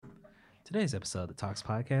Today's episode of the Talks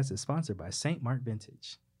Podcast is sponsored by St. Mark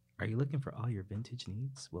Vintage. Are you looking for all your vintage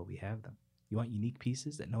needs? Well, we have them. You want unique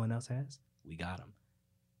pieces that no one else has? We got them.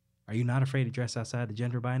 Are you not afraid to dress outside the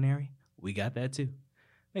gender binary? We got that too.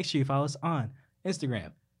 Make sure you follow us on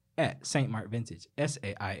Instagram at St. Mark Vintage,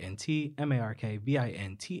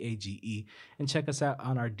 SaintMarkVintage, and check us out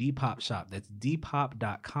on our Depop shop. That's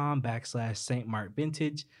depop.com/St. Mark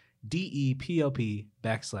Vintage, DEPOP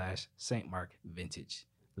 /St. Mark Vintage.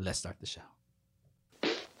 Let's start the show.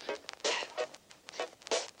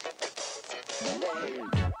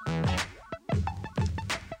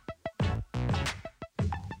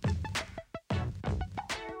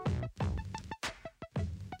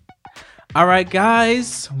 All right,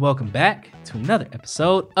 guys, welcome back to another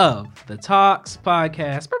episode of the Talks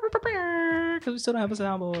Podcast. Because we still don't have a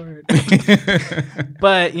soundboard.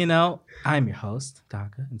 But, you know, I'm your host,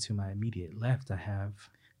 Daka, and to my immediate left, I have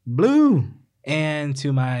Blue. And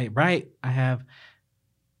to my right, I have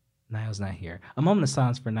Niall's not here. A moment of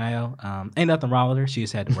silence for Niall. Ain't nothing wrong with her. She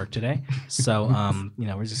just had to work today. So, you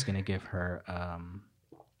know, we're just going to give her,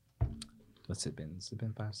 what's it been? Has it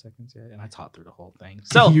been 5 seconds yet? And I talked through the whole thing.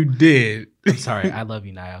 So You did. I'm sorry. I love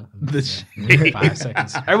you, Niall. The 5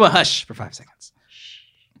 seconds. Everyone hush for 5 seconds.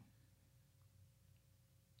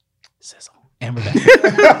 Sizzle. And we're back.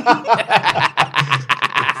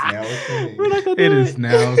 It is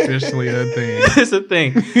now officially a thing. It's a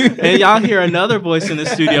thing. And y'all hear another voice in the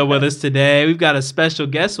studio with us today. We've got a special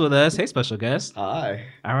guest with us. Hey, special guest. Hi.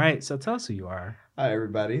 All right. So tell us who you are. Hi,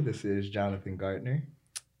 everybody. This is Jonathan Gardner.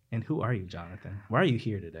 And who are you, Jonathan? Why are you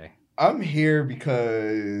here today? I'm here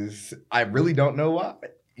because I really don't know why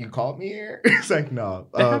you called me here. It's like, no.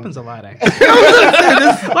 That happens a lot, actually.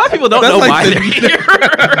 A lot of people don't know why they're here.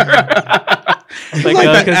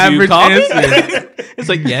 Like the average answer. It's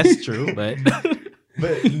like, yes, true, but...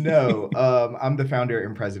 But no, I'm the founder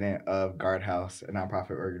and president of Guardhouse, a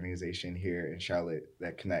nonprofit organization here in Charlotte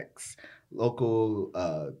that connects local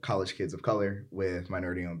college kids of color with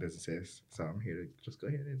minority-owned businesses. So I'm here to just go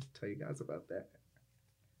ahead and tell you guys about that.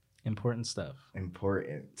 Important stuff.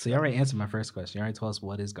 Important. So you already answered my first question. You already told us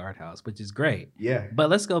what is Guardhouse, which is great. Yeah. But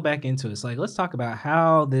let's go back into it. It's like, let's talk about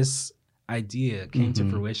how this idea came to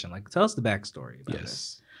fruition. Like, tell us the backstory about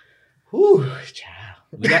it. Whew, child.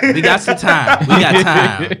 We got some time. We got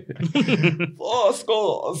time. 4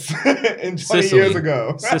 scores and 20 years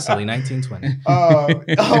ago. Sicily, 1920.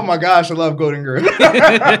 Oh my gosh, I love Golden Girls.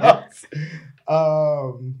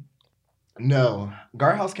 No,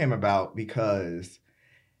 Guardhouse came about because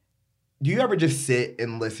do you ever just sit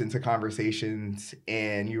and listen to conversations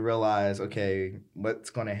and you realize, okay, what's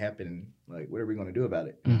going to happen? Like, what are we going to do about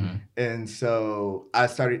it? Mm-hmm. And so I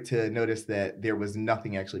started to notice that there was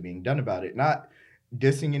nothing actually being done about it. Not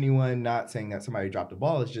dissing anyone, not saying that somebody dropped the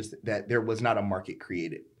ball. It's just that there was not a market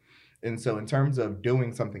created. And so in terms of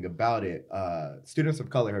doing something about it, students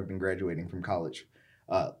of color have been graduating from college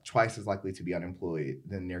twice as likely to be unemployed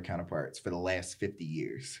than their counterparts for the last 50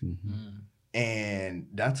 years. Mm-hmm. And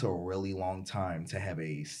that's a really long time to have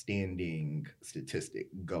a standing statistic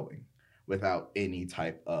going without any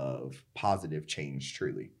type of positive change,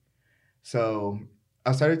 truly. So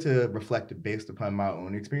I started to reflect based upon my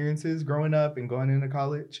own experiences growing up and going into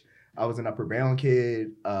college. I was an Upper Bound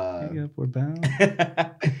kid. Upper Bound.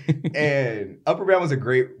 And Upper Bound was a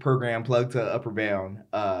great program, plug to Upper Bound.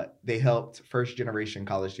 They helped first-generation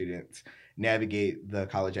college students navigate the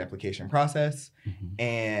college application process. Mm-hmm.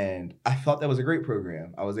 And I thought that was a great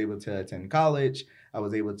program. I was able to attend college. I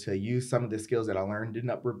was able to use some of the skills that I learned in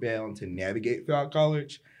Upper Bound to navigate throughout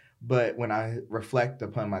college. But when I reflect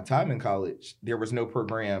upon my time in college, there was no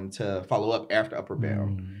program to follow up after Upper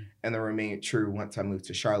Bound. Mm-hmm. And that remained true once I moved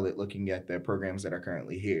to Charlotte, looking at the programs that are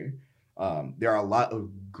currently here. There are a lot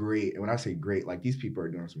of great, and when I say great, like these people are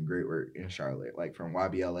doing some great work in Charlotte, like from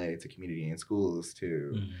YBLA to Community in Schools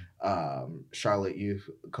to Charlotte Youth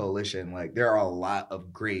Coalition. Like there are a lot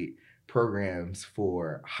of great programs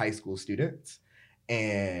for high school students.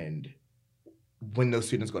 And when those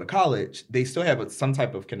students go to college, they still have some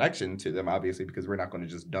type of connection to them, obviously, because we're not going to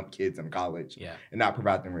just dump kids in college and not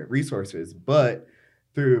provide them with resources. But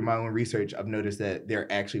through my own research, I've noticed that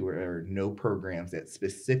there actually were no programs that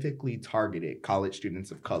specifically targeted college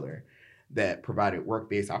students of color that provided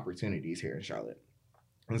work-based opportunities here in Charlotte.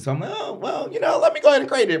 And so I'm like, oh, well, you know, let me go ahead and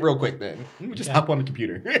create it real quick then. Let me just hop on the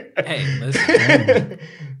computer. Hey, listen.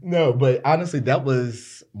 No, but honestly, that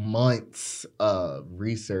was months of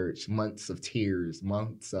research, months of tears,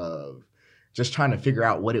 months of just trying to figure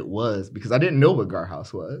out what it was because I didn't know what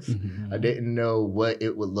Guardhouse was. Mm-hmm. I didn't know what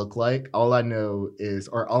it would look like. All I knew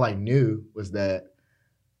was that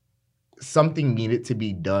something needed to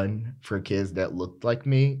be done for kids that looked like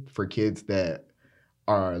me, for kids that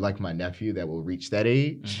are like my nephew that will reach that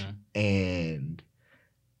age. And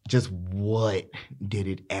just what did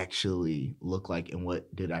it actually look like and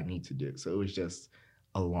what did I need to do? So it was just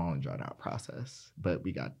a long, drawn out process, but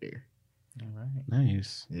we got there. All right.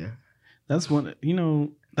 Nice. Yeah. That's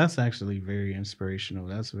that's actually very inspirational.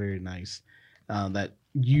 That's very nice that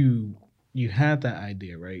you had that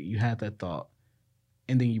idea, right? You had that thought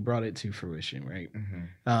and then you brought it to fruition, right?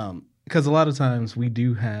 Because a lot of times we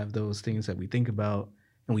do have those things that we think about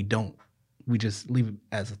and we don't. We just leave it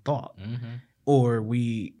as a thought. Or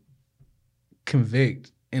we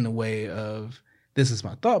convict in a way of, this is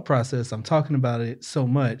my thought process. I'm talking about it so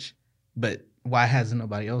much, but why hasn't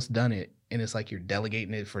nobody else done it? And it's like you're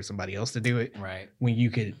delegating it for somebody else to do it. Right. When you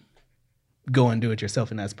could go and do it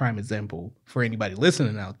yourself. And that's prime example for anybody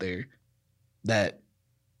listening out there that,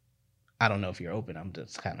 I don't know if you're open. I'm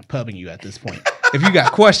just kind of pubbing you at this point. If you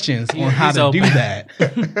got questions on how to do that,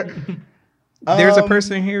 there's a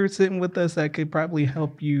person here sitting with us that could probably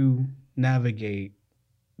help you navigate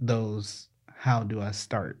those. How do I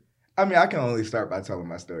start? I mean, I can only start by telling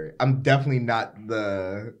my story. I'm definitely not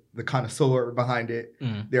the connoisseur behind it.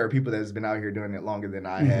 There are people that's been out here doing it longer than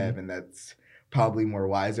I have, and that's probably more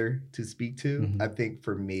wiser to speak to. I think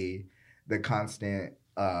for me, the constant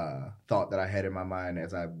thought that I had in my mind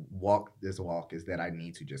as I walked this walk is that I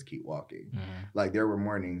need to just keep walking. Like there were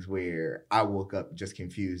mornings where I woke up just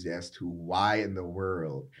confused as to why in the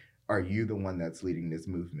world are you the one that's leading this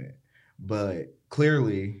movement? But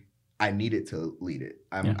clearly I needed to lead it.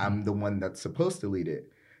 I'm the one that's supposed to lead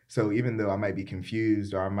it. So even though I might be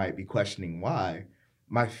confused or I might be questioning why,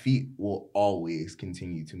 my feet will always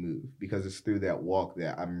continue to move because it's through that walk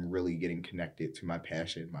that I'm really getting connected to my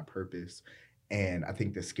passion, my purpose. And I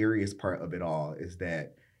think the scariest part of it all is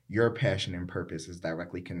that your passion and purpose is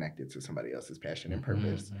directly connected to somebody else's passion and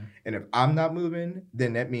purpose. And if I'm not moving,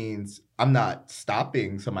 then that means I'm not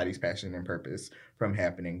stopping somebody's passion and purpose from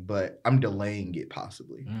happening, but I'm delaying it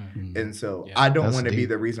possibly. And so I don't want to be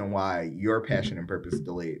the reason why your passion and purpose is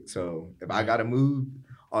delayed. So if I got to move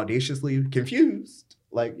audaciously confused,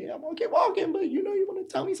 like, yeah, I'm going to keep walking, but you want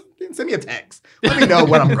to tell me something? Send me a text. Let me know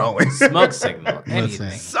where I'm going. Smoke signal.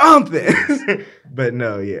 Anything. Something. But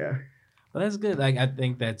no, yeah. Well, that's good. Like, I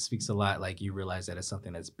think that speaks a lot. Like, you realize that it's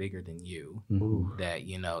something that's bigger than you. That,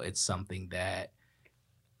 it's something that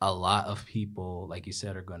a lot of people, like you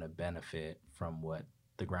said, are going to benefit from what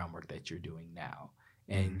the groundwork that you're doing now.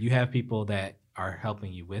 And you have people that are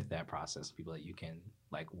helping you with that process, people that you can,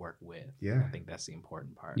 like, work with. Yeah. I think that's the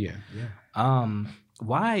important part. Yeah.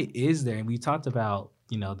 Why is there, and we talked about,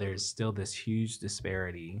 there's still this huge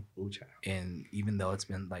disparity. And even though it's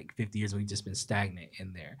been like 50 years, we've just been stagnant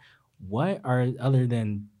in there. What are, other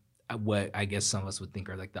than what I guess some of us would think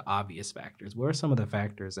are like the obvious factors, what are some of the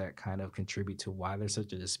factors that kind of contribute to why there's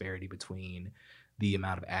such a disparity between the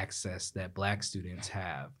amount of access that Black students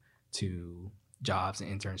have to jobs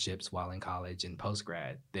and internships while in college and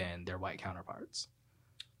post-grad than their white counterparts?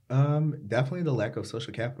 Definitely the lack of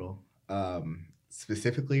social capital.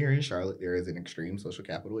 Specifically here in Charlotte, there is an extreme social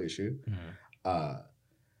capital issue.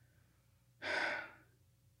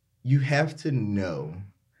 You have to know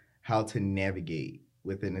how to navigate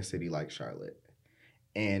within a city like Charlotte.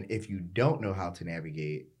 And if you don't know how to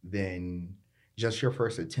navigate, then just your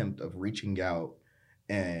first attempt of reaching out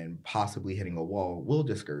and possibly hitting a wall will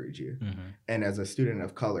discourage you. And as a student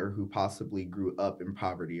of color who possibly grew up in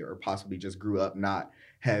poverty or possibly just grew up not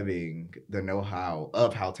having the know-how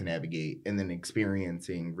of how to navigate and then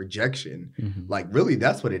experiencing rejection, like really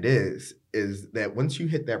that's what it is that once you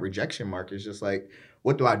hit that rejection mark, it's just like,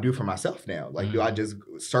 what do I do for myself now? Like, do I just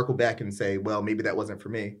circle back and say, well, maybe that wasn't for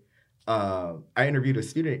me? I interviewed a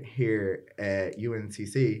student here at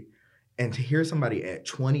UNCC, and to hear somebody at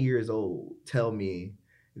 20 years old tell me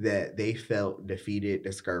that they felt defeated,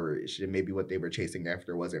 discouraged, and maybe what they were chasing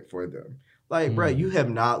after wasn't for them. Like, bro, you have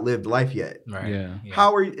not lived life yet. Right. Yeah.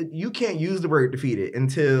 How are you can't use the word defeated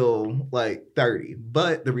until like 30.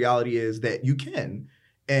 But the reality is that you can.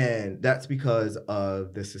 And that's because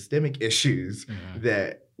of the systemic issues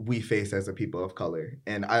that we face as a people of color.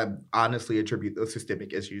 And I honestly attribute those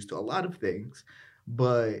systemic issues to a lot of things,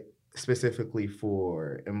 but specifically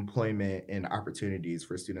for employment and opportunities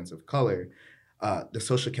for students of color, the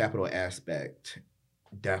social capital aspect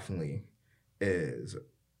definitely is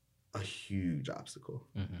a huge obstacle.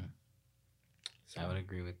 I would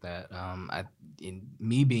agree with that. In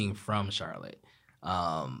me being from Charlotte,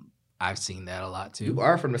 I've seen that a lot too. You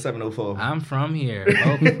are from the 704. I'm from here.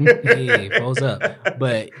 Hey, pulls up.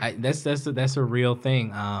 But that's a real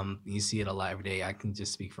thing. You see it a lot every day. I can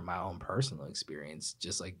just speak from my own personal experience.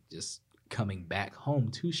 Just coming back home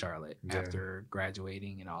to Charlotte Yeah. after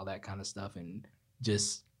graduating and all that kind of stuff, and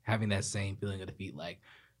just having that same feeling of defeat, like,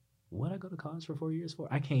 what I go to college for 4 years for?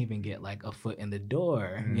 I can't even get like a foot in the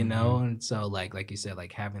door, you know? And so like you said,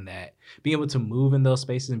 like having that, being able to move in those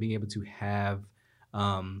spaces and being able to have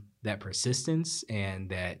that persistence and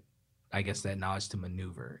that, I guess, that knowledge to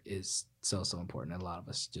maneuver is so important. And a lot of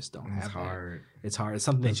us just don't have hard. that. It's hard. It's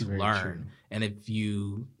something That's that you very learn. true. And if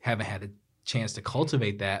you haven't had a chance to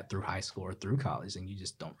cultivate that through high school or through college, then you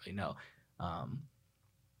just don't really know.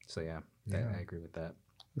 So yeah, I agree with that.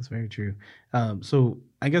 That's very true. So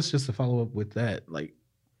I guess just to follow up with that, like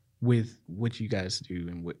with what you guys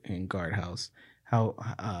do in Guardhouse,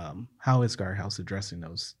 how is Guardhouse addressing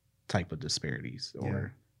those type of disparities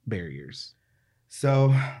or barriers?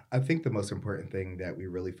 So I think the most important thing that we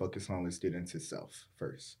really focus on with students is self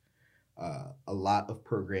first. A lot of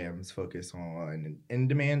programs focus on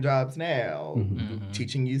in-demand jobs now,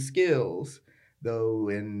 teaching you skills. Though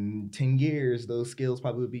in 10 years, those skills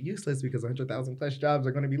probably would be useless because 100,000 plus jobs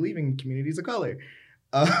are going to be leaving communities of color.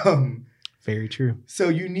 Very true. So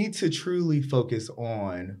you need to truly focus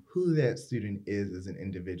on who that student is as an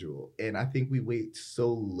individual. And I think we wait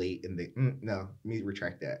so late in the, let me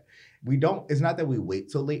retract that. It's not that we wait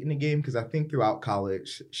so late in the game, because I think throughout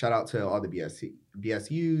college, shout out to all the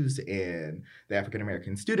BSUs and the African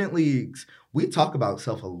American Student Leagues, we talk about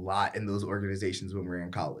self a lot in those organizations when we're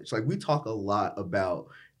in college. Like we talk a lot about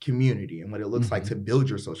community and what it looks like to build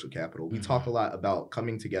your social capital. We talk a lot about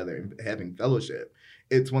coming together and having fellowship.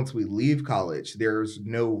 It's once we leave college, there's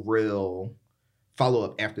no real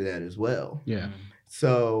follow-up after that as well. Yeah.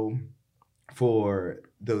 So for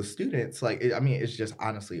those students, like, it's just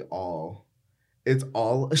honestly it's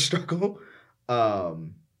all a struggle.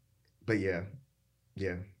 But yeah.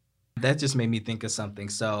 That just made me think of something.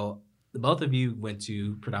 So both of you went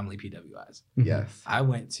to predominantly PWIs. Yes. I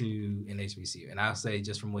went to an HBCU, and I'll say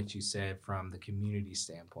just from what you said from the community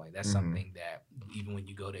standpoint, that's something that even when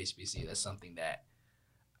you go to HBCU, that's something that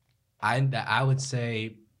I would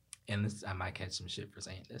say, and this, I might catch some shit for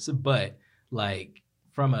saying this, but like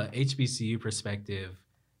from a HBCU perspective,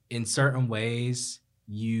 in certain ways,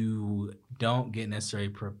 you don't get necessarily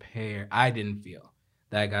prepared. I didn't feel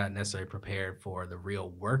that I got necessarily prepared for the real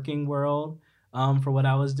working world for what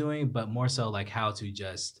I was doing, but more so like how to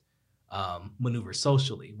just maneuver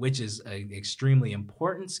socially, which is an extremely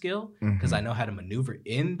important skill because I know how to maneuver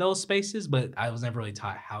in those spaces, but I was never really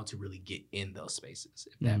taught how to really get in those spaces,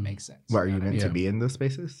 if that makes sense. Well, are you know what I meant mean? to be in those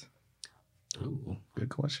spaces? Ooh, Good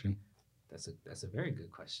question. that's a very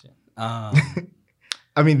good question.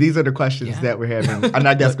 I mean, these are the questions that we're having. And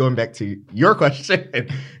I guess going back to your question,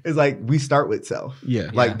 is like we start with self. Yeah.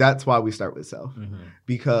 Like that's why we start with self.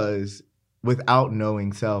 Because without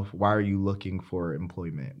knowing self, why are you looking for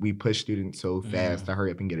employment? We push students so fast to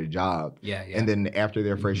hurry up and get a job. Yeah. And then after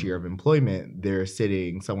their first year of employment, they're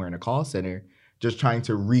sitting somewhere in a call center just trying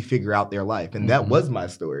to refigure out their life. And that was my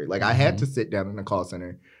story. Like I had to sit down in a call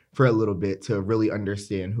center for a little bit to really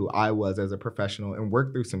understand who I was as a professional and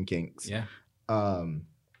work through some kinks. Yeah.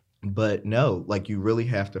 But no, like you really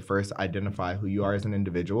have to first identify who you are as an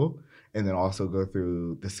individual and then also go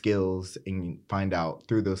through the skills and find out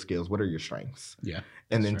through those skills, what are your strengths? Yeah.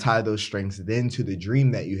 And then tie those strengths then to the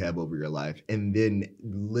dream that you have over your life. And then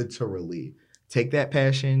literally take that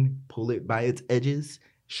passion, pull it by its edges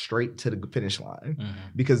straight to the finish line.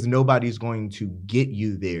 Because nobody's going to get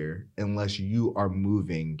you there unless you are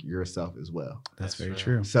moving yourself as well. That's very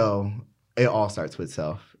true. So it all starts with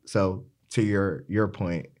self. So to your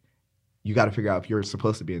point, you got to figure out if you're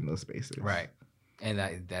supposed to be in those spaces. Right.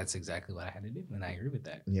 And that's exactly what I had to do. And I agree with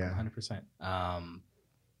that. Yeah. 100%.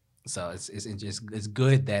 So it's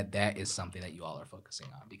good that is something that you all are focusing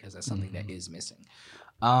on because that's something that is missing.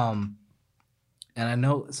 And I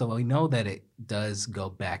know, so we know that it does go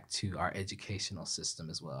back to our educational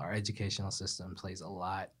system as well. Our educational system plays a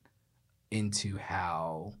lot into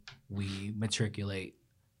how we matriculate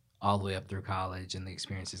all the way up through college and the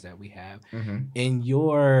experiences that we have. In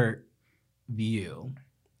your view,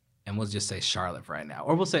 and we'll just say Charlotte for right now,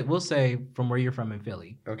 or we'll say from where you're from in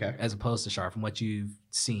Philly, okay, as opposed to Charlotte, from what you've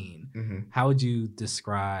seen, how would you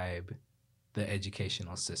describe the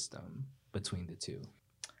educational system between the two?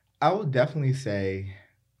 I would definitely say,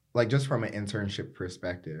 like just from an internship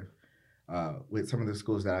perspective, with some of the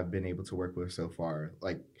schools that I've been able to work with so far,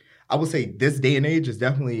 like I would say this day and age is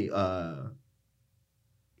definitely a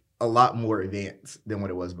lot more advanced than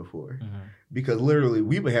what it was before. Because literally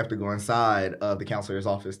we would have to go inside of the counselor's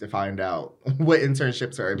office to find out what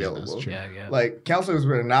internships are available. Yeah. Like counselors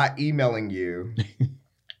were not emailing you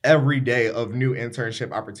every day of new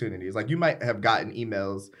internship opportunities. Like you might have gotten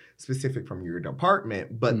emails specific from your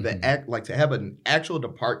department, but to have an actual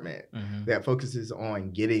department that focuses on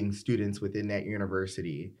getting students within that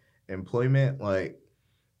university employment, like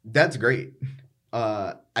that's great.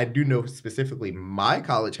 I do know specifically my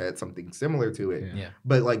college had something similar to it. Yeah.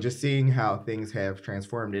 But like just seeing how things have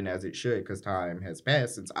transformed and as it should, because time has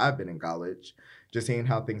passed since I've been in college, just seeing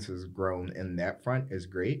how things has grown in that front is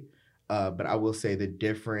great. But I will say the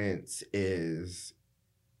difference is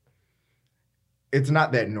it's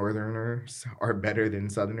not that Northerners are better than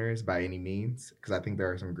Southerners by any means, because I think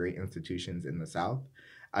there are some great institutions in the South.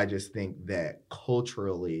 I just think that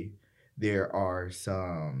culturally there are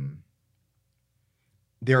still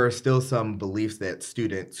some beliefs that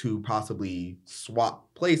students who possibly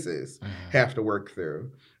swap places have to work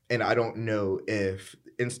through. And I don't know if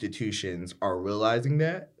institutions are realizing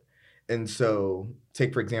that. And so,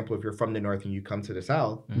 take, for example, if you're from the North and you come to the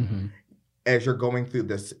South, as you're going through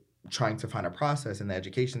this, trying to find a process in the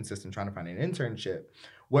education system, trying to find an internship,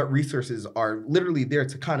 what resources are literally there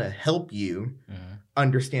to kind of help you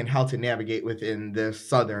understand how to navigate within the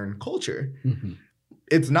Southern culture.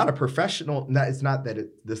 It's not a professional, it's not that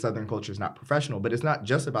the Southern culture is not professional, but it's not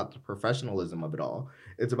just about the professionalism of it all.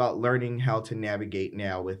 It's about learning how to navigate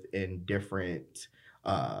now within different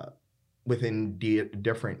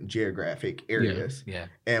different geographic areas. Yeah.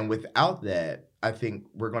 And without that, I think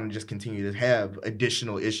we're going to just continue to have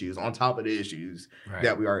additional issues on top of the issues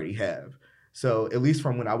that we already have. So at least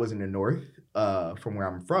from when I was in the North, from where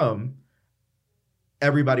I'm from,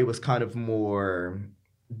 everybody was kind of more,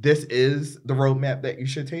 this is the roadmap that you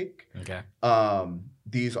should take. Okay.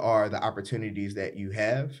 These are the opportunities that you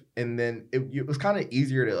have. And then it was kind of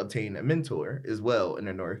easier to obtain a mentor as well in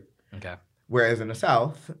the North. Okay. Whereas in the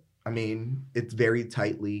South, I mean, it's very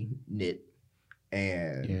tightly knit.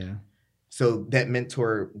 And so that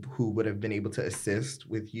mentor who would have been able to assist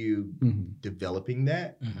with you developing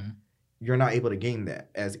that, you're not able to gain that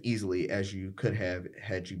as easily as you could have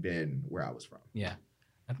had you been where I was from. Yeah.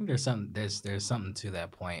 I think there's something to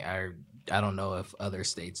that point. I don't know if other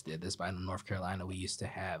states did this, but in North Carolina, we used to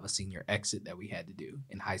have a senior exit that we had to do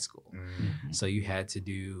in high school. So you had to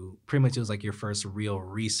do, pretty much it was like your first real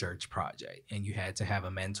research project, and you had to have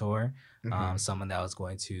a mentor, someone that was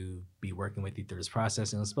going to be working with you through this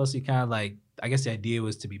process. And it was supposed to be kind of like, I guess the idea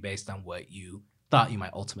was to be based on what you thought you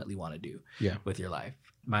might ultimately want to do with your life.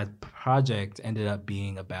 My project ended up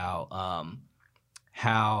being about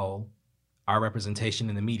how our representation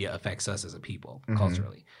in the media affects us as a people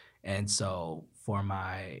culturally. And so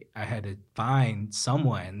I had to find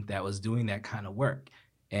someone that was doing that kind of work.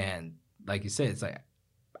 And like you said, it's like,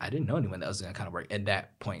 I didn't know anyone that was doing that kind of work at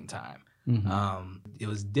that point in time. It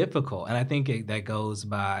was difficult. And I think that goes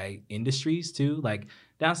by industries too. Like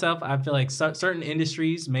down South, I feel like certain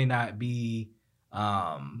industries may not be,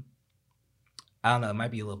 I don't know, it might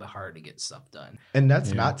be a little bit harder to get stuff done. And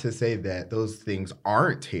that's not to say that those things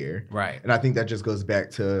aren't here. Right. And I think that just goes back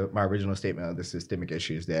to my original statement of the systemic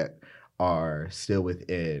issues that are still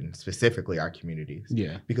within specifically our communities.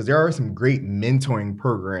 Yeah. Because there are some great mentoring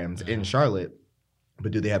programs in Charlotte,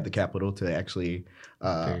 but do they have the capital to actually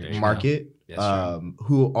market?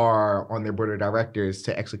 Who are on their board of directors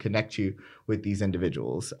to actually connect you with these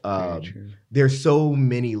individuals? There's so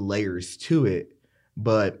many layers to it,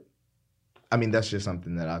 but I mean, that's just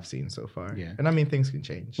something that I've seen so far. Yeah. And I mean, things can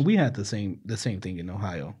change. We had the same thing in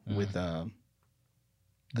Ohio with the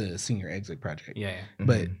senior exit project. Yeah.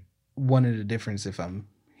 But one of the difference, if I'm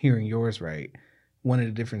hearing yours right, one of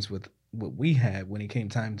the difference with what we had when it came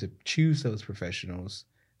time to choose those professionals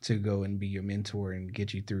to go and be your mentor and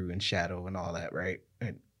get you through and shadow and all that, right?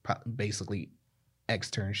 And basically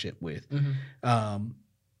externship with.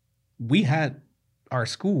 We had our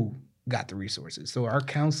school got the resources. So our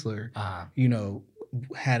counselor,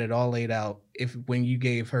 had it all laid out. If when you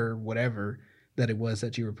gave her whatever that it was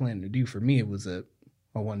that you were planning to do, for me, it was I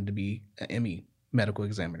wanted to be an ME, medical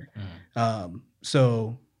examiner.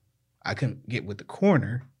 So I couldn't get with the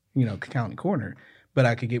coroner, county coroner, but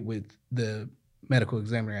I could get with the medical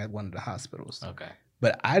examiner at one of the hospitals. Okay.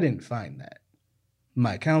 But I didn't find that.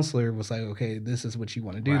 My counselor was like, okay, this is what you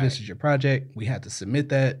want to do. Right. This is your project. We had to submit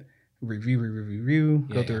that. Review,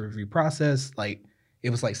 go through a review process. Like it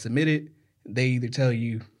was like submit it. They either tell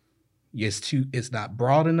you it's not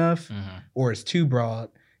broad enough or it's too broad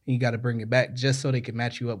and you got to bring it back just so they can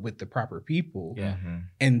match you up with the proper people. Yeah.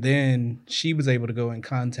 And then she was able to go and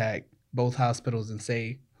contact both hospitals and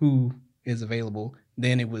say who is available.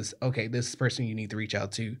 Then it was, okay, this person you need to reach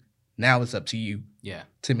out to Now it's up to you Yeah.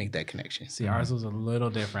 to make that connection. See, ours was a little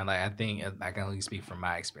different. Like, I think I can only speak from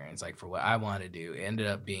my experience. Like, for what I wanted to do, it ended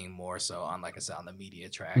up being more so on, like I said, on the media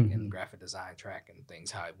track and graphic design track and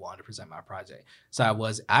things, how I wanted to present my project. So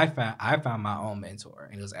I found my own mentor,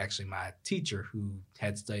 and it was actually my teacher who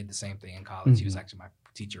had studied the same thing in college. He was actually my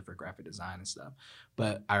teacher for graphic design and stuff.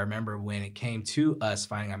 But I remember when it came to us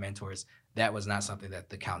finding our mentors, that was not something that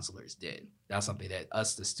the counselors did. That was something that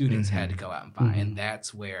us, the students, had to go out and find. And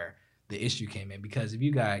that's where the issue came in, because if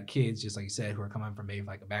you got kids, just like you said, who are coming from maybe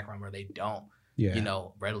like a background where they don't, you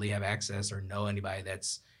know, readily have access or know anybody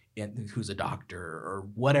who's a doctor or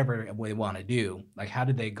whatever they want to do, like, how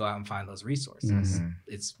did they go out and find those resources?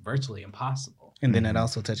 It's virtually impossible. And then that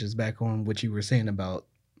also touches back on what you were saying about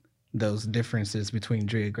those differences between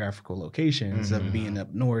geographical locations of being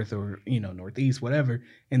up north or, you know, northeast, whatever,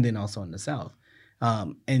 and then also in the south.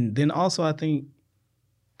 And then also, I think,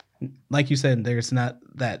 like you said, there's not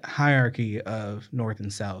that hierarchy of north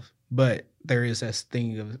and south, but there is this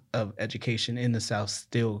thing of education in the south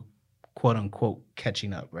still, quote unquote,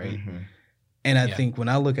 catching up, right? And I think when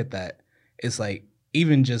I look at that, it's like,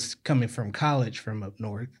 even just coming from college from up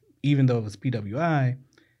north, even though it was PWI,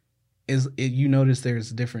 you notice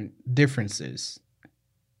there's differences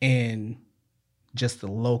in just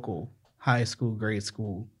the local high school, grade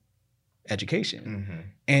school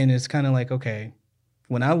education. And it's kind of like, okay,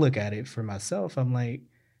 when I look at it for myself, I'm like,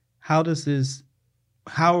 how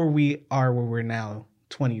are we where we're now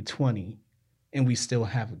 2020 and we still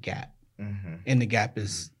have a gap? And the gap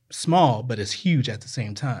is small, but it's huge at the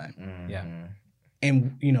same time.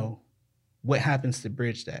 And, you know, what happens to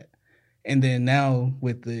bridge that? And then now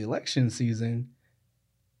with the election season,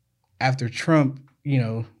 after Trump, you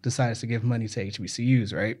know, decides to give money to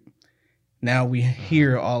HBCUs, right? Now we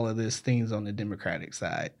hear all of these things on the Democratic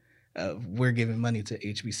side of, we're giving money to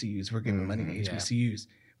HBCUs, we're giving money to HBCUs,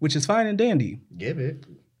 which is fine and dandy. Give it.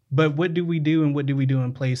 But what do we do, and what do we do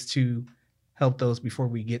in place to help those before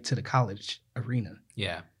we get to the college arena?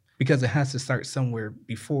 Yeah. Because it has to start somewhere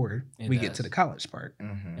before we get to the college part.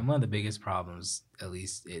 And one of the biggest problems, at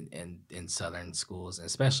least in Southern schools, and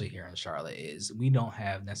especially here in Charlotte, is we don't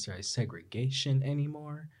have necessarily segregation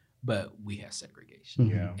anymore, but we have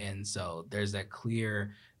segregation. And so there's that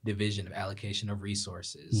clear division of allocation of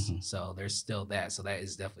resources. So there's still that. So that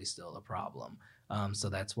is definitely still a problem. So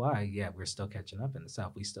that's why, we're still catching up in the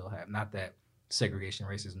South. We still have, not that segregation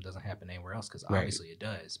racism doesn't happen anywhere else, because obviously it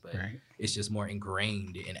does, but it's just more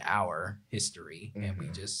ingrained in our history, and we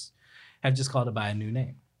just have called it by a new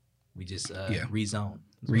name. We just rezone.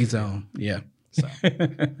 So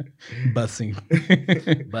busing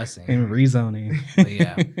and rezoning.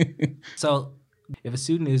 But so if a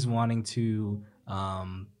student is wanting to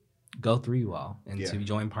go through you all and to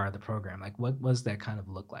join part of the program, like, what does that kind of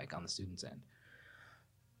look like on the student's end?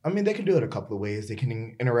 I mean, they can do it a couple of ways. They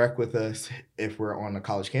can interact with us if we're on the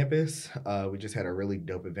college campus. We just had a really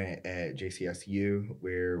dope event at JCSU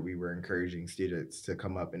where we were encouraging students to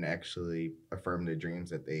come up and actually affirm the dreams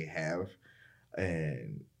that they have.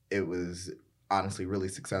 And it was honestly really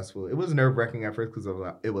successful. It was nerve-wracking at first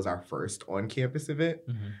because it was our first on-campus event.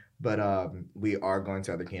 But we are going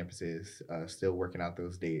to other campuses, still working out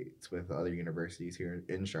those dates with other universities here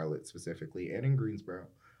in Charlotte specifically, and in Greensboro.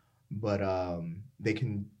 But they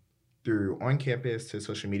can, through on campus to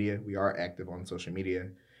social media, we are active on social media.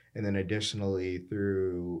 And then additionally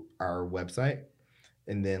through our website.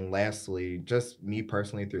 And then lastly, just me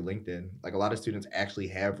personally through LinkedIn. Like, a lot of students actually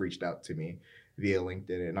have reached out to me via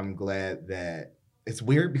LinkedIn. And I'm glad that, it's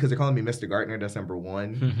weird because they're calling me Mr. Gartner. That's number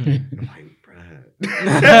one. And I'm like, bruh.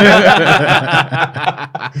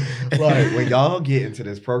 Like, when y'all get into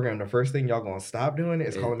this program, the first thing y'all gonna stop doing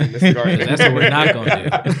is calling me Mr. Gartner. That's what we're not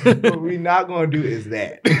gonna do. What we're not gonna do is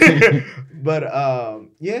that. But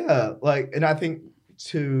and I think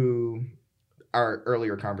to our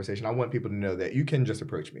earlier conversation, I want people to know that you can just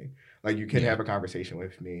approach me. Like, you can have a conversation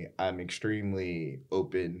with me. I'm extremely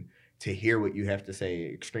open to hear what you have to say,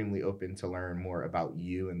 extremely open to learn more about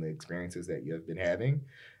you and the experiences that you have been having.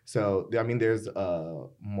 So, I mean, there's a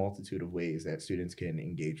multitude of ways that students can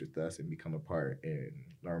engage with us and become a part and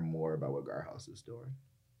learn more about what Guardhouse is doing.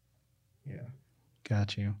 Yeah.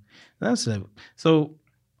 Got you. That's it. So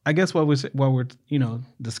I guess while we're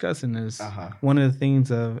discussing this, one of the things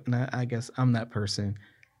and I guess I'm that person.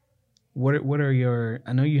 What are your,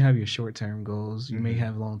 I know you have your short-term goals, you may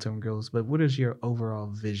have long-term goals, but what is your overall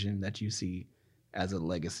vision that you see as a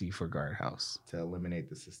legacy for Guardhouse? To eliminate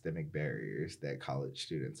the systemic barriers that college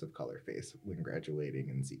students of color face when graduating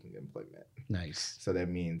and seeking employment. Nice. So that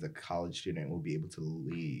means a college student will be able to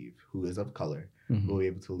leave, who is of color, Mhm. will be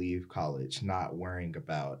able to leave college not worrying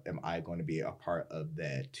about, am I going to be a part of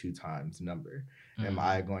that 2 times number? Am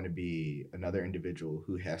I going to be another individual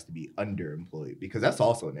who has to be underemployed? Because that's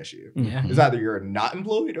also an issue. Yeah. It's either you're not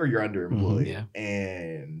employed or you're underemployed. Yeah.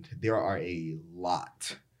 And there are a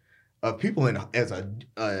lot of people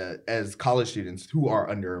as college students who are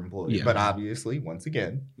underemployed. Yeah. But obviously, once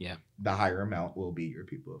again, Yeah. the higher amount will be your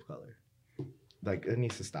people of color. Like, it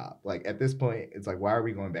needs to stop. Like, at this point, it's like, why are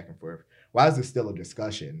we going back and forth? Why is this still a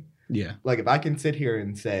discussion? Yeah. Like, if I can sit here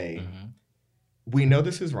and say, Mhm. we know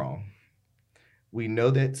this is wrong. We know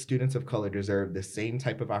that students of color deserve the same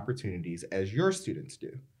type of opportunities as your students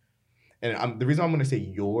do. And the reason I'm going to say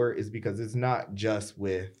your is because it's not just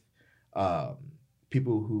with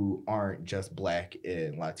people who aren't just Black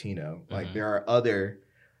and Latino. Like, Mhm. there are other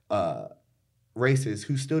races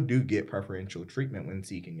who still do get preferential treatment when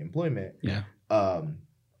seeking employment. Yeah.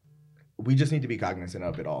 We just need to be cognizant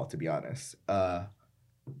of it all, to be honest.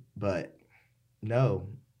 But no,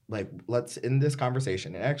 like, let's end this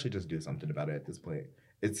conversation and actually just do something about it at this point.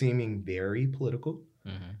 It's seeming very political,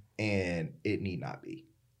 Mhm. and it need not be.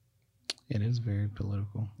 It is very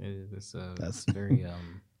political. It's That's- very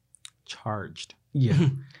charged. Yeah.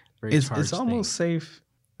 Very It's charged almost safe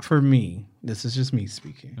for me. This is just me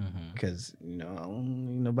speaking. thing. Mhm. Because, I don't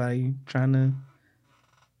need nobody trying to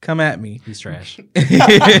come at me. He's trash.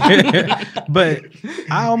 But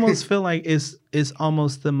I almost feel like it's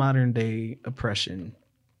almost the modern day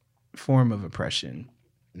form of oppression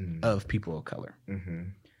of people of color. Mm-hmm.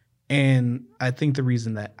 And I think the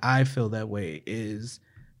reason that I feel that way is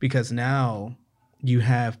because now you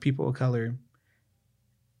have people of color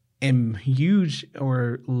in huge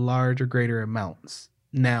or large or greater amounts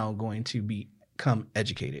now going to become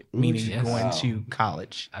educated, meaning yes. going Wow. to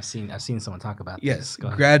college. I've seen someone talk about Yes, this. Go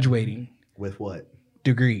ahead. graduating With what?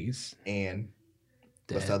 degrees. And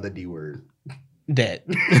what's the Dead. other D word? Debt.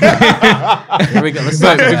 Here we go. Let's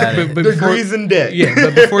talk about it. But before- Degrees in debt. Yeah,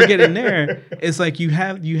 but before getting there, it's like you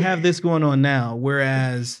have this going on now,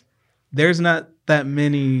 whereas there's not that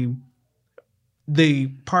many. The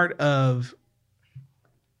part of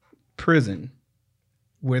prison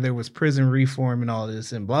where there was prison reform and all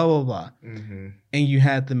this and blah blah blah, Mm-hmm. and you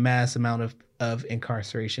had the mass amount of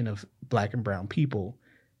incarceration of Black and brown people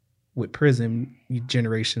with prison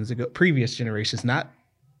generations ago, previous generations, not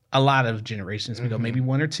a lot of generations ago, Mhm. maybe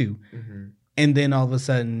 1 or 2. Mm-hmm. And then all of a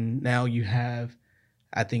sudden, now you have,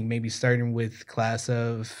 I think maybe starting with class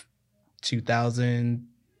of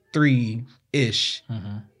 2003-ish,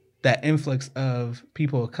 Mhm. that influx of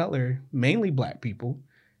people of color, mainly Black people,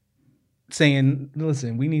 saying,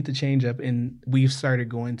 listen, we need to change up. And we've started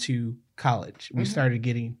going to college. We Mhm. started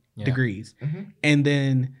getting Yeah. degrees. Mm-hmm. And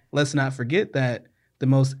then let's not forget that the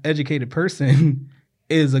most educated person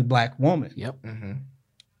is a Black woman. Yep. Mm-hmm.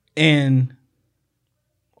 And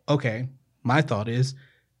okay, my thought is,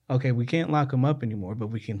 okay, we can't lock them up anymore, but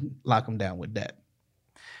we can lock them down with debt.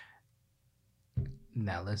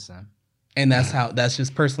 Now listen. And that's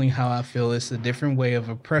just personally how I feel. It's a different way of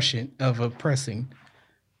oppressing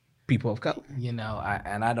people of color. You know,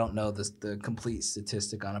 I don't know the complete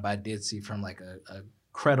statistic on it, but I did see from like a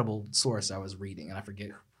credible source I was reading, and I forget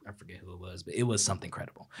who it was, but it was something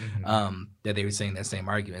credible. Mm-hmm. That they were saying that same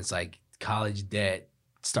argument. It's like college debt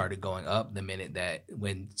started going up the minute that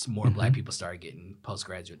when more Black people started getting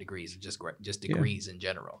postgraduate degrees, or just degrees in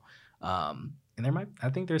general. And I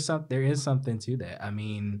think there is something to that. I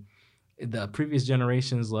mean, the previous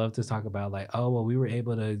generations love to talk about like, oh well, we were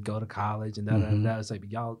able to go to college and that. It's like,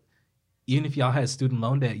 y'all, even if y'all had student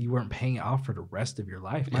loan debt, you weren't paying it off for the rest of your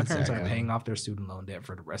life. My parents aren't Exactly. paying off their student loan debt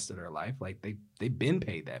for the rest of their life. Like they've been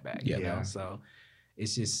paid that back. You Yeah. know? So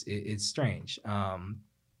it's just it's strange.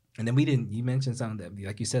 And then you mentioned something that,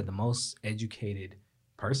 like you said, the most educated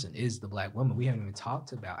person is the Black woman. We haven't even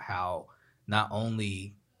talked about how not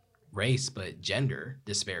only race but gender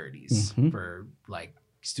disparities Mhm. for like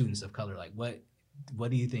students of color. Like what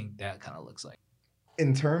do you think that kind of looks like?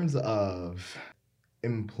 In terms of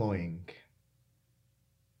employing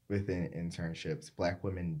within internships, Black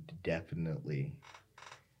women definitely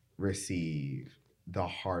receive the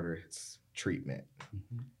hardest treatment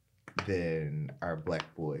than our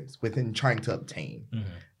Black boys within trying to obtain.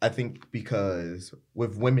 I think because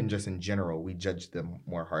with women just in general, we judge them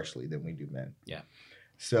more harshly than we do men. Yeah.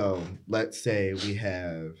 So let's say we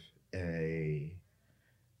have a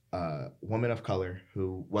woman of color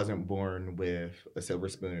who wasn't born with a silver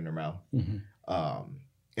spoon in her mouth. Mhm.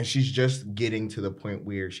 And she's just getting to the point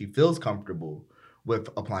where she feels comfortable with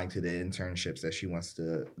applying to the internships that she wants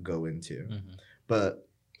to go into. Mm-hmm. But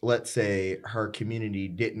let's say her community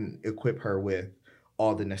didn't equip her with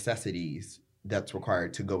all the necessities that's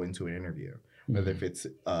required to go into an interview. Whether if it's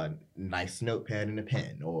a nice notepad and a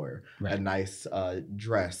pen, or a nice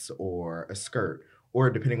dress, or a skirt, or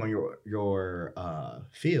depending on your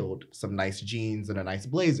field, some nice jeans and a nice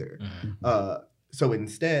blazer. Mm-hmm. So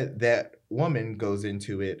instead, that woman goes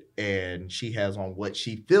into it and she has on what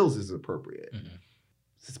she feels is appropriate. Mm-hmm.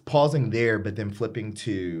 Pausing there, but then flipping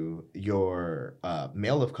to your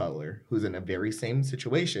male of color who's in a very same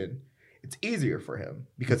situation, it's easier for him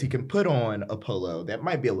because he can put on a polo that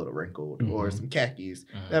might be a little wrinkled, or some khakis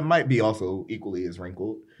that might be also equally as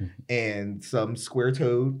wrinkled, and some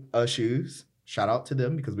square-toed shoes. Shout out to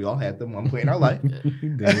them because we all had them one point in our life.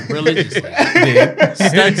 Religiously.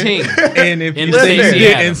 Stunting. And if In you the say you Stacey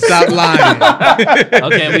didn't, Adams. stop lying.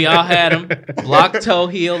 Okay, we all had them. Block, toe,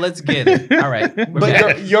 heel. Let's get it. All right. We're But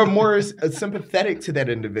back. you're more sympathetic to that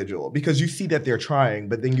individual because you see that they're trying,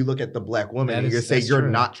 but then you look at the black woman That and you is- say that's you're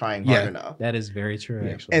true. not trying Yeah. hard enough. That is very true,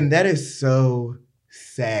 Yeah. actually. And that is so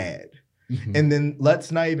sad. And then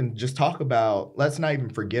let's not even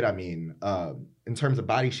forget, in terms of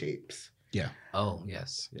body shapes, Oh,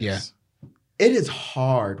 yes. Yeah. it is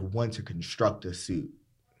hard, one, to construct a suit.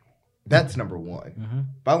 That's number one. Mm-hmm.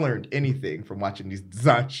 If I learned anything from watching these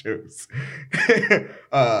design shows,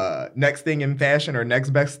 Next Thing in Fashion or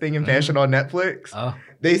Next Best Thing in Fashion on Netflix, Oh,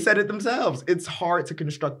 they said it themselves. It's hard to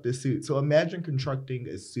construct this suit. So imagine constructing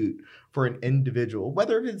a suit for an individual,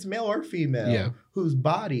 whether it's male or female, whose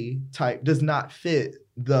body type does not fit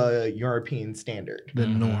the European standard. The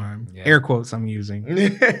Mhm. norm. Yeah. Air quotes I'm using.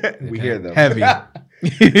 We hear them. Heavy.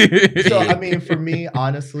 So, for me,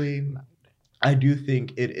 honestly, I do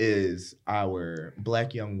think it is our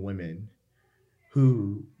Black young women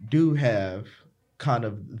who do have kind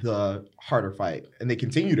of the harder fight, and they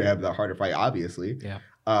continue to have the harder fight, obviously. Yeah.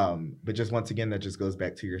 But just once again, that just goes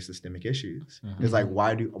back to your systemic issues. Mhm. It's like,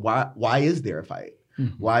 why is there a fight?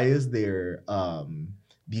 Why is there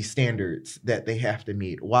these standards that they have to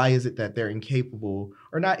meet? Why is it that they're incapable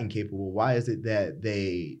or not incapable? Why is it that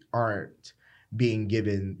they aren't being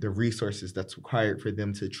given the resources that's required for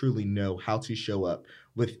them to truly know how to show up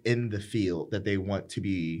within the field that they want to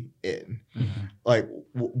be in? Mm-hmm. Like,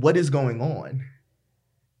 what is going on?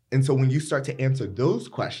 And so when you start to answer those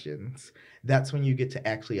questions, that's when you get to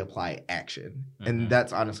actually apply action. Mhm. And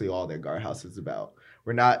that's honestly all that Guardhouse is about.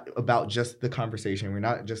 We're not about just the conversation. We're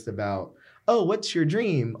not just about, oh, what's your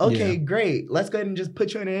dream? Okay, great. Let's go ahead and just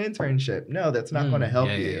put you in an internship. No, that's not going to help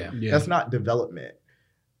you. Yeah. That's not development.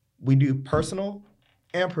 We do personal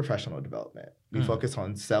and professional development. We focus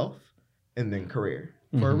on self and then career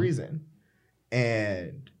for a reason.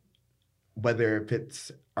 And whether if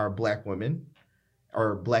it's our Black women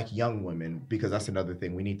or Black young women, because that's another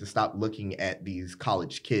thing. We need to stop looking at these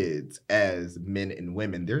college kids as men and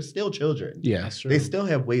women. They're still children. Yeah. That's true. They still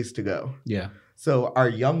have ways to go. Yeah. So our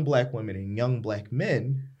young Black women and young Black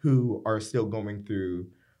men who are still going through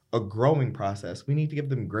a growing process, we need to give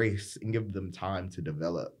them grace and give them time to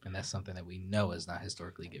develop. And that's something that we know is not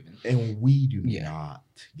historically given. And we do Yeah. not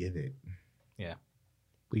give it.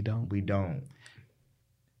 We don't. We don't.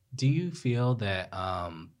 Do you feel that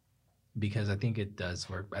because I think it does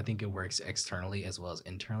work, I think it works externally as well as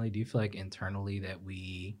internally. Do you feel like internally that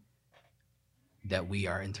we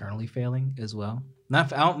are internally failing as well?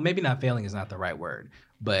 Maybe not failing is not the right word,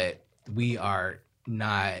 but we are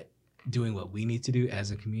not doing what we need to do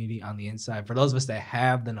as a community on the inside. For those of us that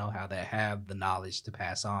have the know-how, that have the knowledge to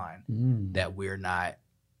pass on, that we're not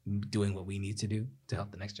doing what we need to do to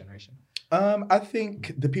help the next generation. I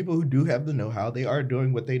think the people who do have the know-how, they are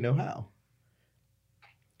doing what they know how.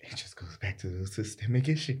 It just goes back to those systemic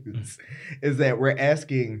issues. Is that we're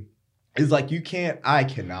asking, is like, you can't, I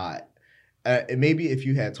cannot. And maybe if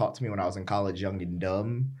you had talked to me when I was in college, young and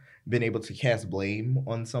dumb, been able to cast blame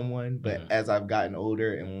on someone. But as I've gotten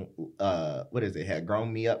older and, had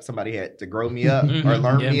grown me up, somebody had to grow me up or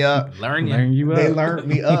learn me up. Learn you up. They learned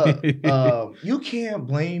me up. You can't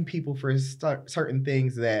blame people for certain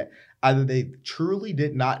things that either they truly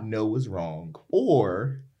did not know was wrong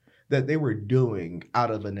or that they were doing out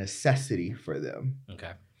of a necessity for them.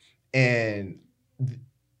 Okay. And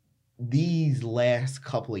these last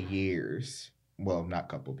couple of years, well, not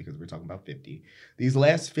couple because we're talking about 50, these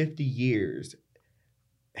last 50 years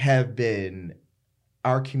have been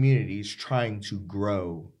our communities trying to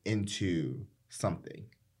grow into something.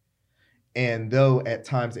 And though at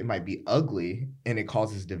times it might be ugly and it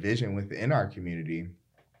causes division within our community,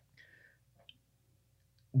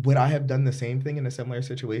 would I have done the same thing in a similar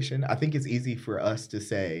situation? I think it's easy for us to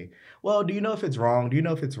say, well, do you know if it's wrong? Do you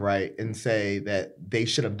know if it's right? And say that they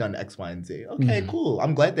should have done X, Y, and Z. Okay, cool.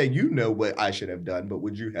 I'm glad that you know what I should have done, but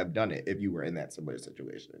would you have done it if you were in that similar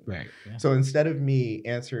situation? Right. Yeah. So instead of me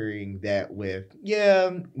answering that with,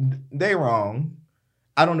 yeah, they wrong,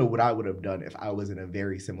 I don't know what I would have done if I was in a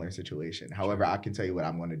very similar situation. However, I can tell you what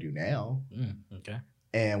I'm going to do now. Okay.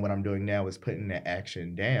 And what I'm doing now is putting that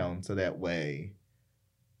action down so that way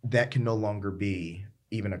that can no longer be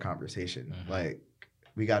even a conversation. Like,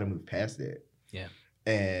 we got to move past it. Yeah.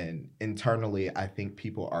 And internally, I think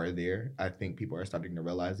people are there. I think people are starting to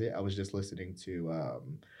realize it. I was just listening to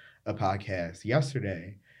a podcast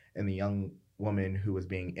yesterday, and the young woman who was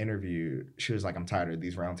being interviewed, she was like, I'm tired of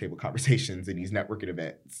these roundtable conversations and these networking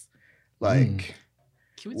events. Like...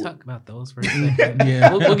 Can we talk about those for a second?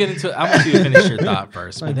 Yeah. We'll get into it. I want you to finish your thought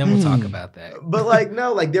first, but then we'll talk about that. But like,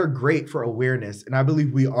 no, like they're great for awareness. And I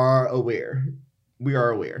believe we are aware. We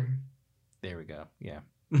are aware. There we go. Yeah.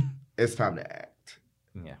 It's time to act.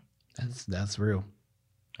 Yeah. That's real.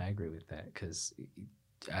 I agree with that because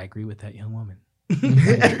I agree with that young woman.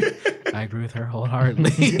 I agree with her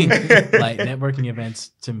wholeheartedly. Like, networking events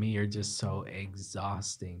to me are just so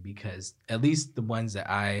exhausting because at least the ones that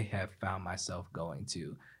I have found myself going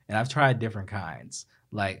to, and I've tried different kinds.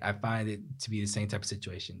 Like, I find it to be the same type of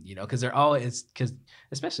situation, you know, because they're always, because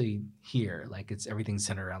especially here, like it's everything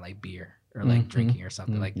centered around like beer or like drinking or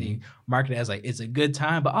something. Like they market it as like it's a good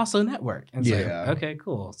time, but also network. And it's like, okay,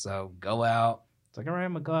 cool. So go out. It's like, all right,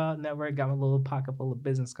 I'm gonna go out, network, got my little pocket full of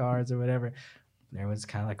business cards or whatever. And everyone's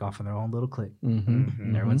kind of like off in their own little clique.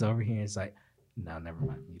 And everyone's over here. It's like, no, never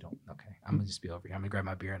mind. You don't. Okay, I'm gonna just be over here. I'm gonna grab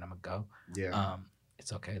my beer and I'm gonna go. Yeah.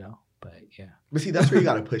 It's okay though. But yeah. But see, that's where you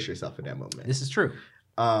got to push yourself in that moment. This is true.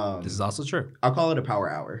 This is also true. I'll call it a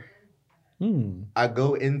power hour. I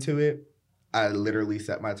go into it. I literally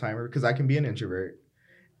set my timer because I can be an introvert,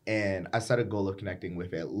 and I set a goal of connecting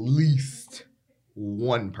with at least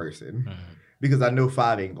one person because I know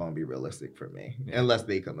 5 ain't gonna be realistic for me unless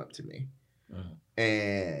they come up to me.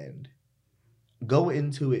 And go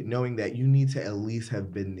into it knowing that you need to at least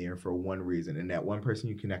have been there for one reason, and that one person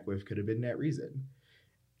you connect with could have been that reason.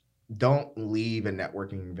 Don't leave a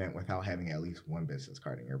networking event without having at least one business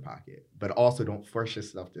card in your pocket. But also don't force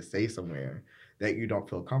yourself to stay somewhere that you don't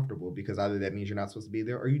feel comfortable, because either that means you're not supposed to be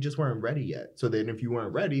there or you just weren't ready yet. So then if you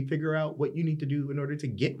weren't ready, figure out what you need to do in order to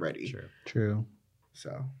get ready. True.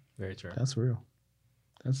 So very true. That's real.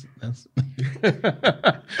 That's that's it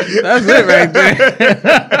right there.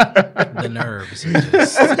 The nerves are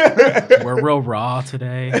just, we're real raw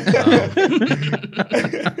today.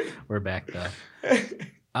 We're back though.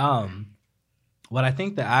 What I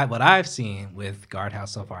think that what I've seen with Guardhouse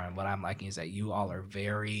so far and what I'm liking is that you all are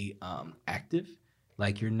very active.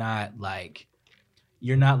 Like you're not like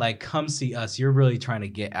come see us. You're really trying to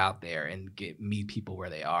get out there and meet people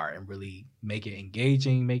where they are and really make it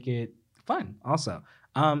engaging, make it fun. Also,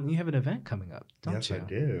 you have an event coming up, don't you? Yes, I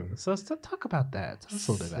do. So talk about that. Tell us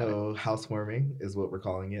a little bit about it. So housewarming is what we're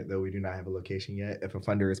calling it, though we do not have a location yet. If a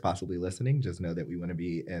funder is possibly listening, just know that we want to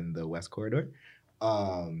be in the West Corridor.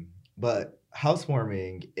 But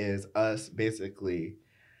housewarming is us basically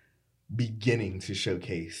beginning to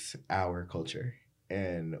showcase our culture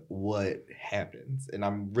and what happens. And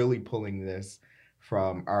I'm really pulling this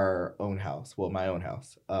from our own house. Well, my own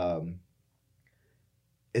house.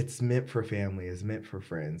 It's meant for family. It's meant for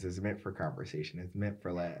friends. It's meant for conversation. It's meant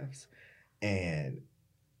for laughs. And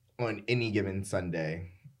on any given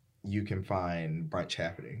Sunday, you can find brunch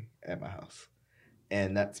happening at my house.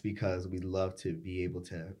 And that's because we love to be able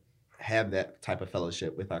to have that type of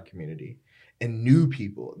fellowship with our community. And new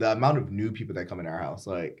people, the amount of new people that come in our house.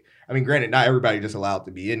 Like, I mean, granted, not everybody just allowed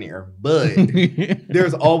to be in here, but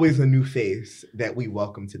there's always a new face that we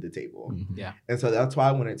welcome to the table. Yeah. And so that's why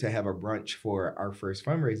I wanted to have a brunch for our first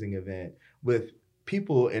fundraising event with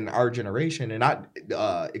people in our generation, and not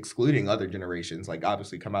excluding other generations. Like,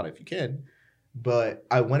 obviously, come out if you can. But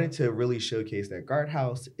I wanted to really showcase that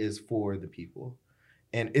Guardhouse is for the people.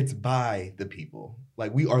 And it's by the people.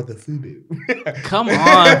 Like, we are the FUBU. Come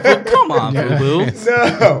on, FUBU.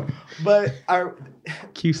 No, but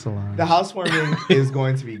Q Salon. The housewarming is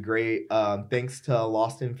going to be great. Thanks to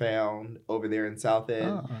Lost and Found over there in South End.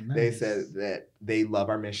 Oh, nice. They said that they love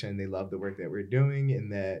our mission. They love the work that we're doing,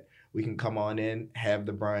 and that we can come on in, have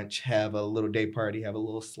the brunch, have a little day party, have a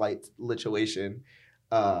little slight lituation.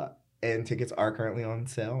 And tickets are currently on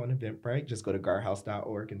sale on Eventbrite. Just go to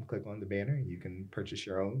guardhouse.org and click on the banner, and you can purchase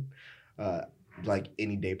your own. Like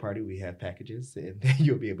any day party, we have packages, and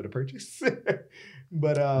you'll be able to purchase.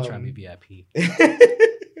 But Try me VIP.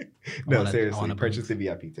 No, seriously, purchase the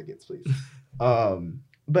VIP tickets, please.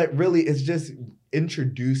 But really, it's just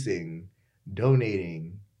introducing,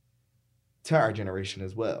 donating to our generation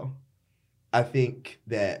as well. I think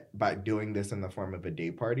that by doing this in the form of a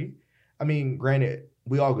day party, I mean, granted,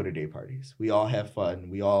 we all go to day parties. We all have fun.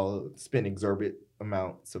 We all spend exorbitant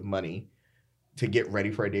amounts of money to get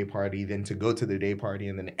ready for a day party, then to go to the day party,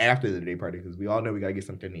 and then after the day party, because we all know we got to get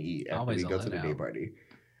something to eat after Always we go to the day party.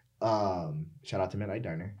 Shout out to Midnight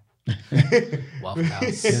Diner. Waffle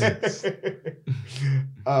House. Yes.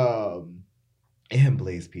 And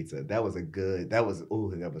Blaze Pizza. That was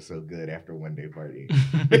so good after one day party.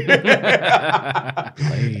 Blaze. I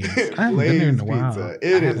haven't been there in a while. Pizza. I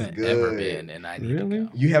It is haven't good. ever been, and I need Really? to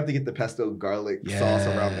go. You have to get the pesto garlic Yes. sauce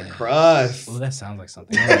around the crust. Oh, that sounds like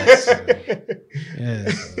something else.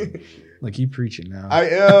 Yes. Like you preaching now. I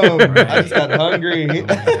am. I Right. just got hungry. Oh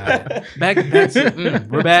my God.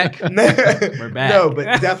 We're back. We're back. No,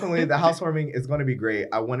 but definitely the housewarming is going to be great.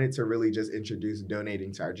 I wanted to really just introduce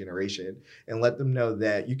donating to our generation and let them know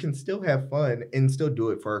that you can still have fun and still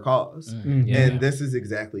do it for a cause. Mhm. And this is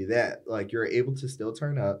exactly that. Like, you're able to still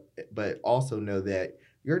turn up, but also know that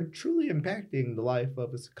you're truly impacting the life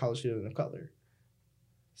of a college student of color.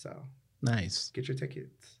 So Nice. get your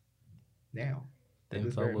tickets now. The At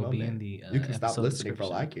this info very will be in moment. the You can stop episode listening for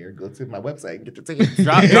all I description. care. Go to my website and get your tickets.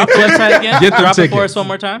 Drop the website again. Get them Drop it for tickets. us one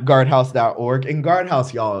more time. Guardhouse.org. And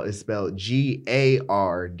Guardhouse, y'all, is spelled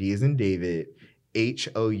GARD as in David,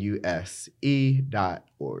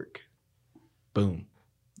 HOUSE.org. Boom.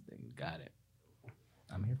 Got it.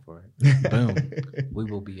 I'm here for it. Boom. We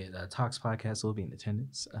will be at Talks Podcast. We'll be in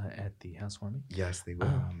attendance at the housewarming. Yes, they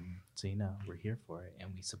will. So we're here for it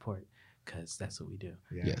and we support because that's what we do.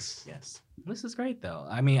 Yeah. Yes. Yes, this is great though.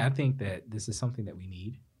 I mean, I think that this is something that we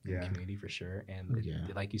need in Yeah. the community for sure. And Yeah.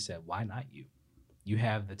 like you said, why not you? You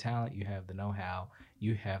have the talent, you have the know-how,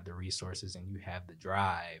 you have the resources, and you have the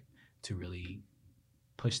drive to really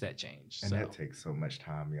push that change. And that takes so much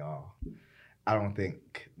time, y'all. I don't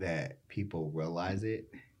think that people realize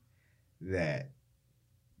it, that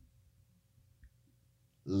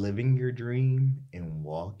living your dream and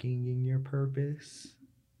walking in your purpose,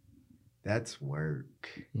 that's work.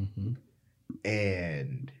 Mm-hmm.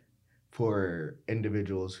 And for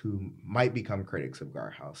individuals who might become critics of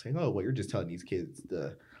Guardhouse, saying, oh, well, you're just telling these kids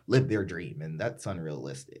to live their dream, and that's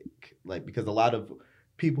unrealistic. Like, because a lot of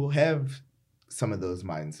people have some of those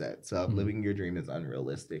mindsets of living your dream is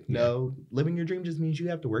unrealistic. Yeah. No, living your dream just means you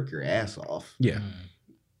have to work your ass off. Yeah.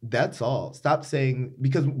 That's all. Stop saying,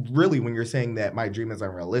 because really when you're saying that my dream is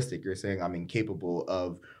unrealistic, you're saying I'm incapable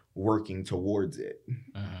of working towards it.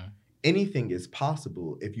 Anything is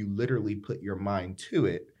possible if you literally put your mind to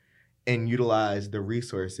it and utilize the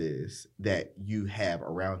resources that you have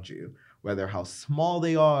around you, whether how small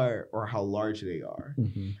they are or how large they are.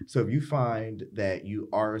 Mm-hmm. So if you find that you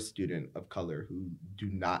are a student of color who do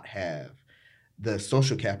not have the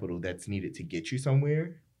social capital that's needed to get you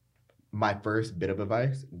somewhere, my first bit of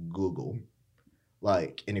advice, Google.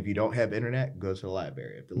 Like, and if you don't have internet, go to the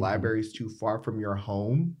library. If the library is too far from your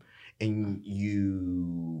home and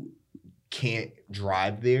you can't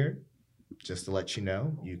drive there, just to let you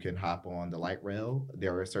know, you can hop on the light rail.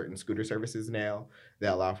 There are certain scooter services now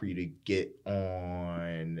that allow for you to get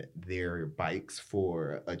on their bikes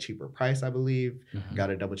for a cheaper price, I believe. Mhm. Got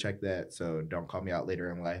to double check that. So don't call me out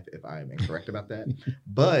later in life if I am incorrect about that.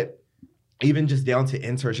 But even just down to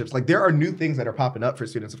internships, like there are new things that are popping up for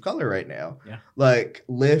students of color right now. Yeah. Like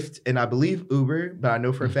Lyft and I believe Uber, but I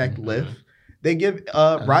know for a fact Lyft, they give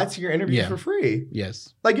rides to your interviews yeah. for free.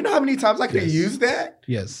 Yes. Like, you know how many times I could Yes. use that?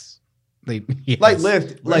 Yes. Yes. Like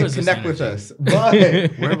Lyft, Where like was this connect with energy? us. But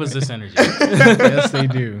Where was this energy? Yes, they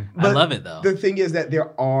do. I But love it though. the thing is that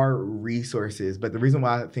there are resources, but the reason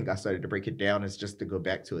why I think I started to break it down is just to go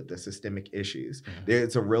back to it, the systemic issues. Mhm.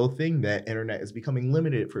 It's a real thing that internet is becoming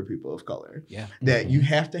limited for people of color. Yeah. That you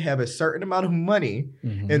have to have a certain amount of money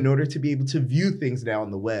Mhm. in order to be able to view things now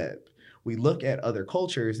on the web. We look at other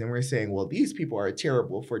cultures and we're saying, well, these people are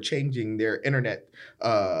terrible for changing their internet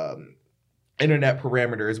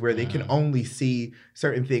parameters where they can only see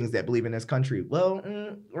certain things that believe in this country. Well,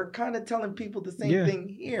 we're kind of telling people the same Yeah. thing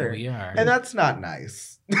here. We are. And that's not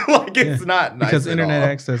nice. Like, it's not nice Because at internet all.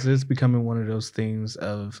 access is becoming one of those things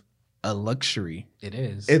of a luxury. It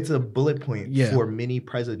is. It's a bullet point Yeah. for many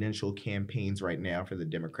presidential campaigns right now for the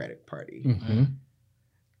Democratic Party. Mm-hmm.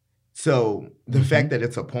 So the Mhm. fact that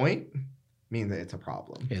it's a point means that it's a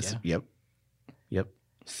problem. Yes. Yeah. Yep.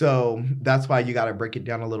 So that's why you got to break it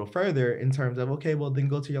down a little further in terms of, okay, well, then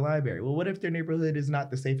go to your library. Well, what if their neighborhood is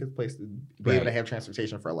not the safest place to be able to Right. have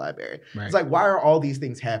transportation for a library? Right. It's like, why are all these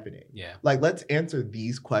things happening? yeah. Like, let's answer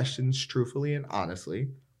these questions truthfully and honestly.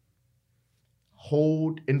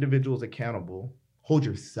 Hold individuals accountable. hold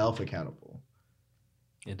yourself accountable.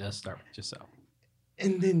 It does start with yourself.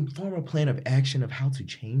 And then form a plan of action of how to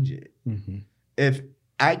change it. Mm-hmm. If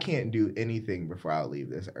I can't do anything before I leave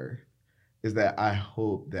this earth, is that I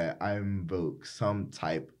hope that I invoke some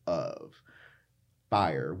type of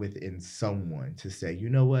fire within someone to say, you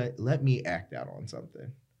know what, let me act out on something.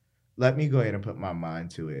 Let me go ahead and put my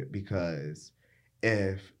mind to it, because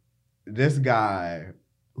if this guy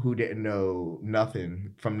who didn't know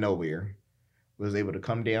nothing from nowhere was able to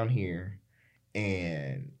come down here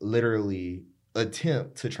and literally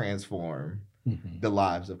attempt to transform the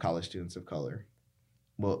lives of college students of color,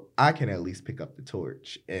 well, I can at least pick up the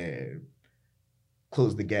torch and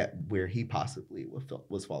close the gap where he possibly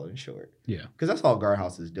was falling short. Yeah. Because that's all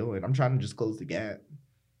Guardhouse is doing. I'm trying to just close the gap.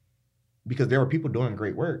 Because there are people doing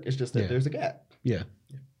great work. It's just that there's a gap. Yeah.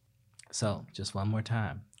 So, just one more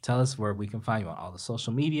time. Tell us where we can find you on all the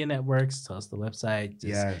social media networks. Tell us the website.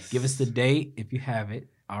 Just give us the date if you have it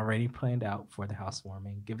already planned out for the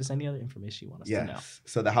housewarming. Give us any other information you want us to know.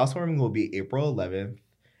 So the housewarming will be April 11th.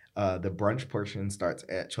 The brunch portion starts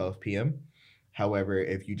at 12 p.m. However,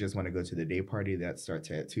 if you just want to go to the day party, that starts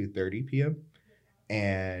at 2:30 p.m.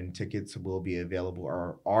 And tickets will be available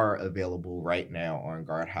or are available right now on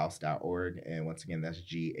guardhouse.org. And once again, that's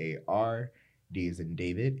GARD as in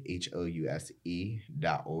David, HOUSE.org.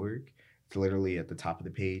 It's literally at the top of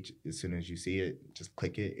the page. As soon as you see it, just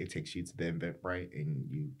click it. It takes you to the Eventbrite and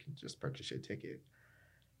you can just purchase your ticket.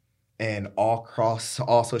 And all across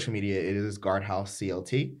all social media, it is Guardhouse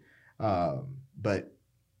CLT. But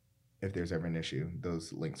if there's ever an issue,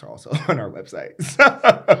 those links are also on our website.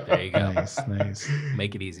 There you go. Nice.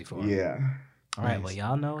 Make it easy for them. Yeah. All right. Well,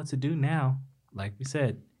 y'all know what to do now. Like we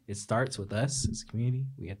said, it starts with us as a community.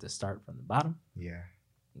 We have to start from the bottom. Yeah.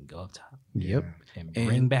 And go up top. Yep. And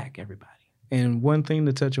bring back everybody. And one thing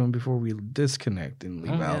to touch on before we disconnect and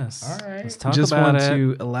leave out. Yes. All right. Let's talk Just about want it.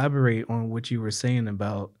 to elaborate on what you were saying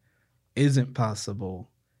about isn't possible.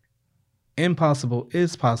 Impossible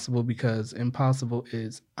is possible because impossible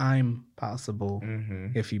is I'm possible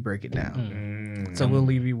if you break it down. So we'll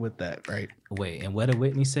leave you with that, right? Wait, and what did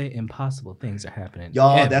Whitney say? Impossible things are happening.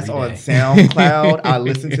 Y'all, that's every on day. SoundCloud. I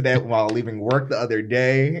listened to that while leaving work the other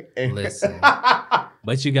day. Listen.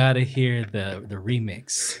 But you gotta hear the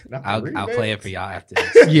remix. Not the I'll play it remix. for y'all after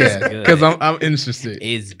this. Yeah, because I'm interested.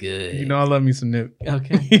 It's good. You know, I love me some Nip.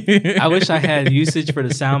 Okay. I wish I had usage for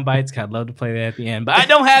the sound bites. I'd love to play that at the end, but I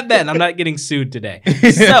don't have that, and I'm not getting sued today.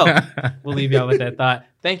 So we'll leave y'all with that thought.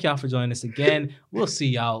 Thank y'all for joining us again. We'll see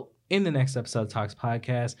y'all in the next episode of Talks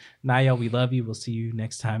Podcast. Naya, we love you. We'll see you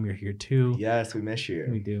next time you're here too. Yes, we miss you.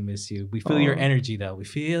 We do miss you. We feel your energy though. We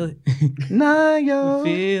feel it. Naya. We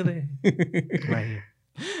feel it right here.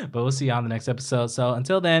 But we'll see y'all in the next episode. So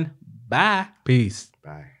until then, bye. Peace.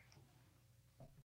 Bye.